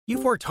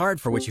You've worked hard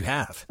for what you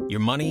have. Your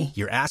money,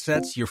 your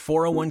assets, your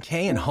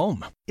 401k, and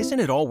home. Isn't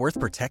it all worth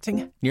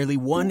protecting? Nearly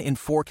 1 in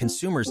 4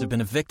 consumers have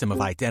been a victim of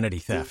identity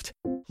theft.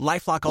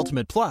 LifeLock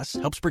Ultimate Plus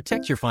helps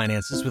protect your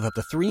finances with up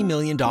to $3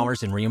 million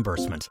in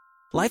reimbursement.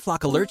 LifeLock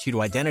alerts you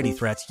to identity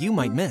threats you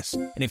might miss.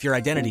 And if your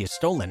identity is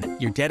stolen,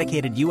 your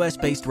dedicated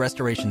U.S.-based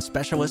restoration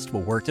specialist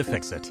will work to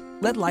fix it.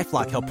 Let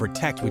LifeLock help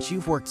protect what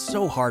you've worked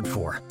so hard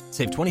for.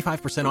 Save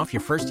 25% off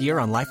your first year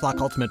on LifeLock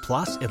Ultimate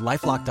Plus at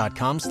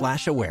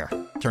LifeLock.com/aware.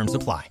 Terms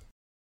apply.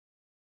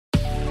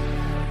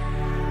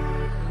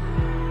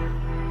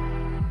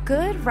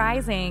 Good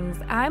risings.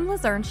 I'm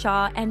Liz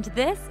Earnshaw, and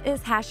this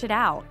is Hash It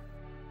Out.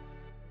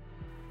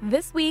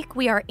 This week,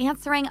 we are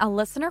answering a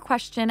listener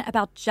question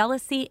about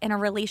jealousy in a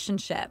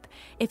relationship.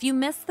 If you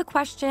missed the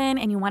question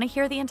and you want to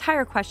hear the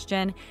entire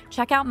question,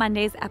 check out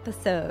Monday's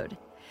episode.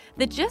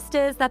 The gist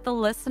is that the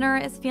listener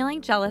is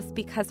feeling jealous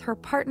because her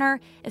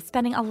partner is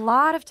spending a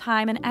lot of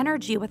time and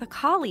energy with a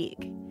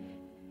colleague.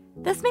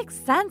 This makes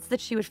sense that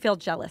she would feel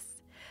jealous.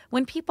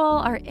 When people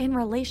are in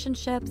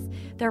relationships,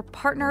 their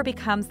partner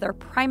becomes their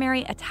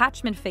primary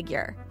attachment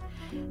figure.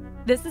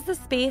 This is the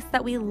space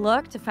that we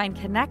look to find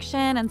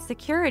connection and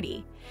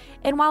security.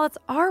 And while it's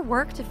our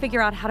work to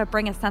figure out how to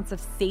bring a sense of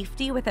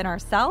safety within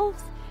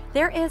ourselves,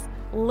 there is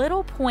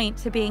little point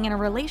to being in a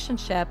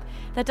relationship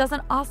that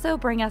doesn't also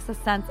bring us a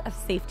sense of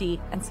safety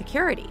and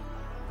security.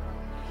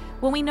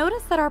 When we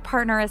notice that our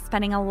partner is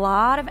spending a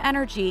lot of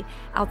energy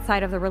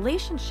outside of the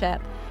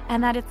relationship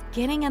and that it's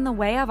getting in the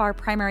way of our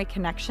primary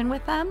connection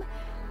with them,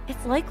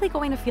 it's likely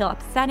going to feel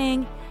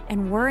upsetting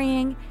and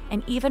worrying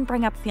and even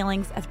bring up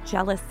feelings of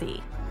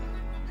jealousy.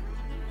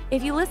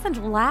 If you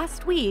listened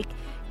last week,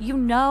 you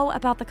know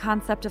about the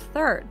concept of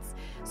thirds,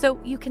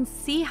 so you can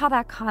see how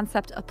that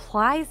concept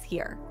applies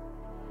here.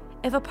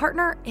 If a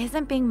partner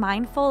isn't being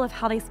mindful of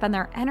how they spend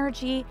their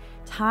energy,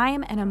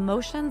 time, and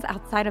emotions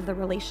outside of the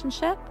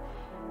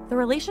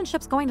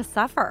relationship's going to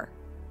suffer.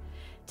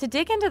 To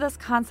dig into this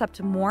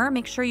concept more,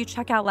 make sure you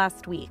check out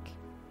last week.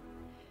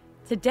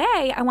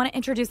 Today, I want to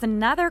introduce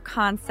another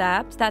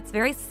concept that's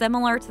very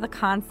similar to the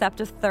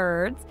concept of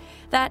thirds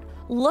that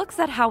looks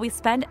at how we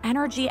spend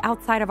energy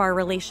outside of our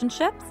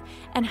relationships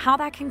and how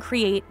that can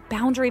create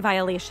boundary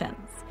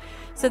violations.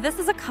 So this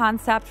is a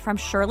concept from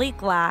Shirley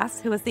Glass,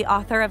 who is the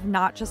author of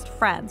Not Just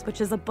Friends, which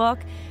is a book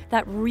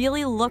that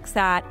really looks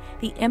at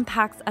the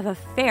impacts of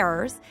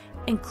affairs,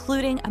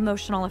 including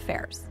emotional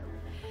affairs.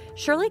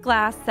 Shirley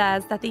Glass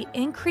says that the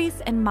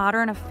increase in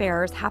modern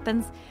affairs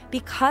happens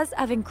because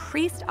of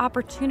increased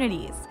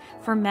opportunities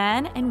for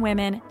men and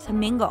women to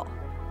mingle.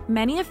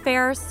 Many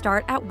affairs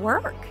start at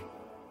work,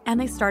 and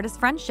they start as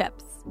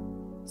friendships.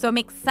 So it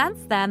makes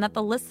sense then that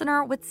the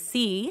listener would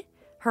see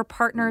her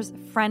partner's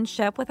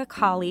friendship with a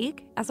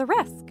colleague as a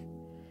risk.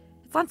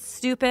 It's not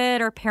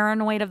stupid or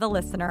paranoid of the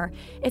listener.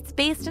 It's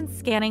based in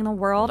scanning the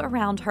world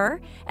around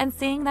her and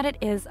seeing that it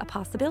is a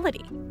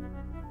possibility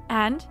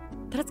and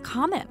that it's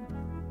common.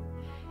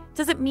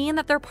 Does it mean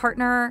that their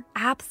partner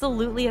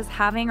absolutely is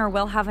having or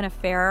will have an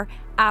affair?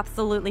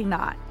 Absolutely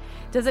not.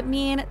 Does it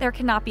mean there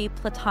cannot be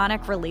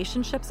platonic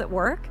relationships at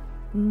work?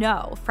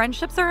 No.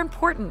 Friendships are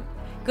important.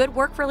 Good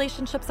work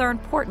relationships are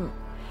important.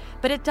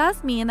 But it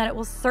does mean that it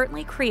will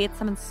certainly create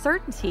some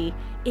uncertainty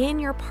in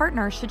your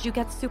partner should you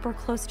get super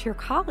close to your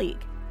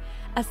colleague,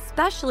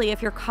 especially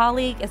if your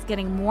colleague is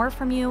getting more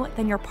from you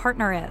than your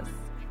partner is.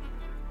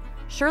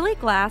 Shirley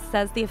Glass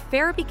says the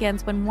affair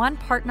begins when one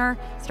partner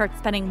starts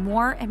spending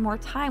more and more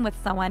time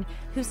with someone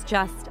who's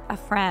just a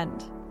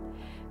friend.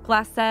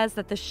 Glass says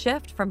that the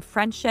shift from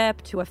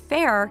friendship to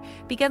affair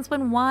begins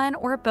when one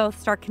or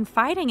both start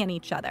confiding in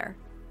each other.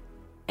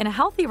 In a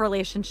healthy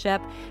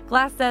relationship,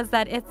 Glass says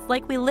that it's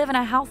like we live in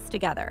a house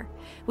together.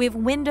 We have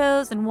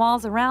windows and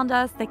walls around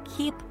us that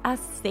keep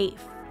us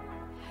safe.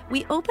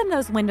 We open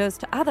those windows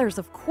to others,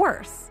 of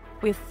course.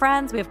 We have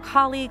friends, we have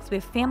colleagues, we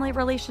have family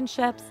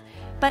relationships,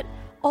 but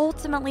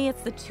ultimately,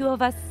 it's the two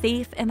of us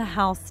safe in the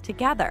house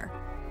together.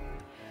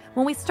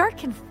 When we start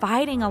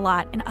confiding a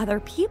lot in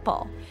other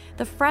people,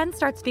 the friend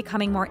starts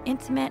becoming more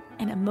intimate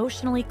and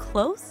emotionally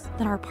close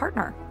than our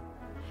partner.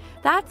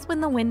 That's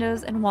when the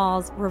windows and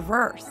walls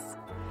reverse.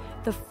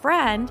 The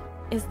friend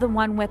is the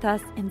one with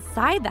us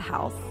inside the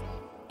house,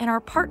 and our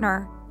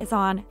partner is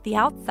on the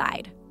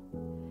outside.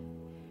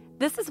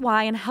 This is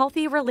why in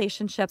healthy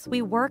relationships,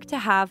 we work to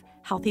have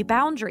healthy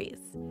boundaries.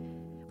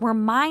 We're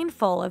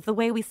mindful of the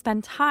way we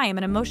spend time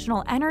and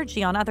emotional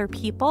energy on other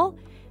people,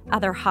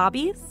 other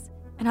hobbies,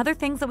 and other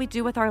things that we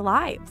do with our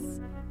lives.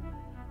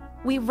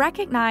 We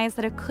recognize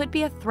that it could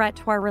be a threat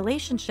to our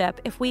relationship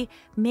if we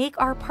make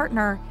our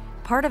partner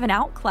part of an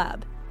out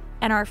club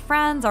and our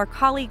friends, our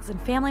colleagues,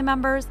 and family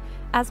members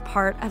as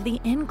part of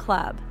the in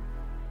club.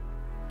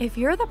 If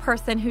you're the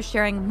person who's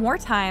sharing more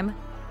time,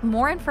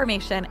 more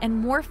information, and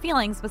more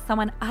feelings with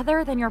someone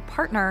other than your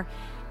partner,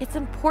 it's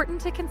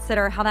important to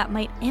consider how that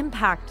might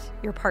impact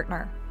your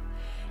partner.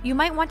 You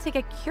might want to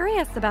get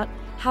curious about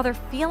how they're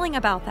feeling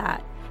about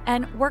that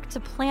and work to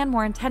plan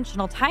more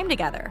intentional time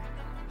together.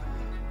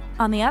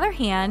 On the other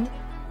hand,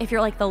 if you're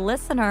like the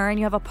listener and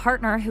you have a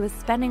partner who is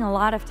spending a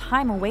lot of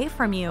time away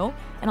from you,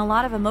 and a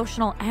lot of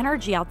emotional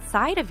energy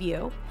outside of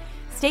you,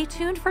 stay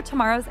tuned for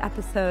tomorrow's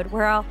episode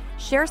where I'll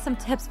share some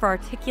tips for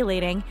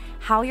articulating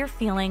how you're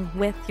feeling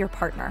with your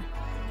partner.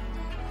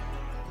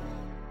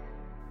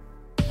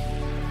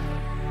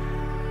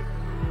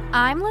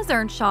 I'm Liz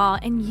Earnshaw,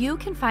 and you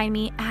can find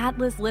me at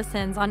Liz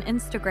Listens on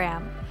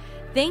Instagram.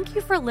 Thank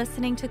you for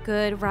listening to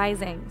Good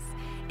Risings.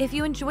 If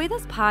you enjoy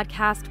this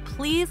podcast,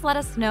 please let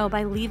us know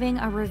by leaving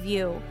a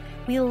review.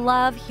 We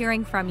love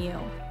hearing from you.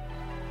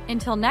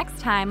 Until next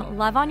time,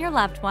 love on your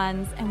loved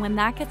ones, and when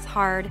that gets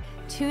hard,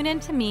 tune in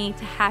to me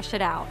to hash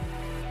it out.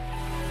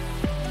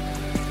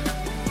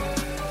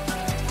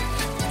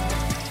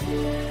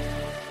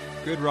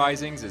 Good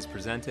Risings is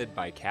presented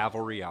by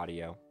Cavalry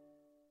Audio.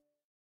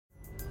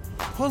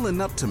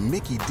 Pulling up to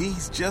Mickey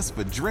D's just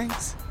for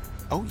drinks?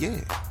 Oh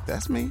yeah,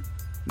 that's me.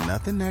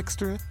 Nothing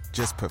extra,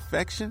 just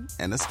perfection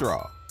and a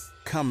straw.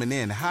 Coming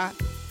in hot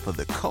for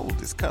the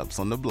coldest cups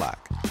on the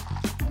block.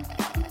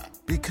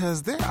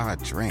 Because there are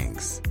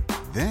drinks.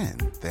 Then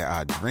there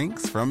are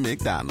drinks from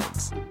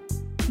McDonald's.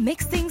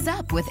 Mix things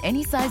up with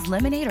any size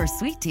lemonade or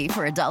sweet tea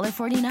for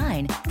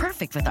 $1.49.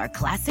 Perfect with our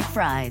classic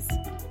fries.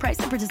 Price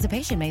and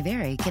participation may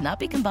vary. Cannot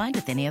be combined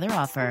with any other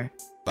offer.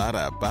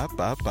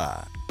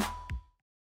 Ba-da-ba-ba-ba.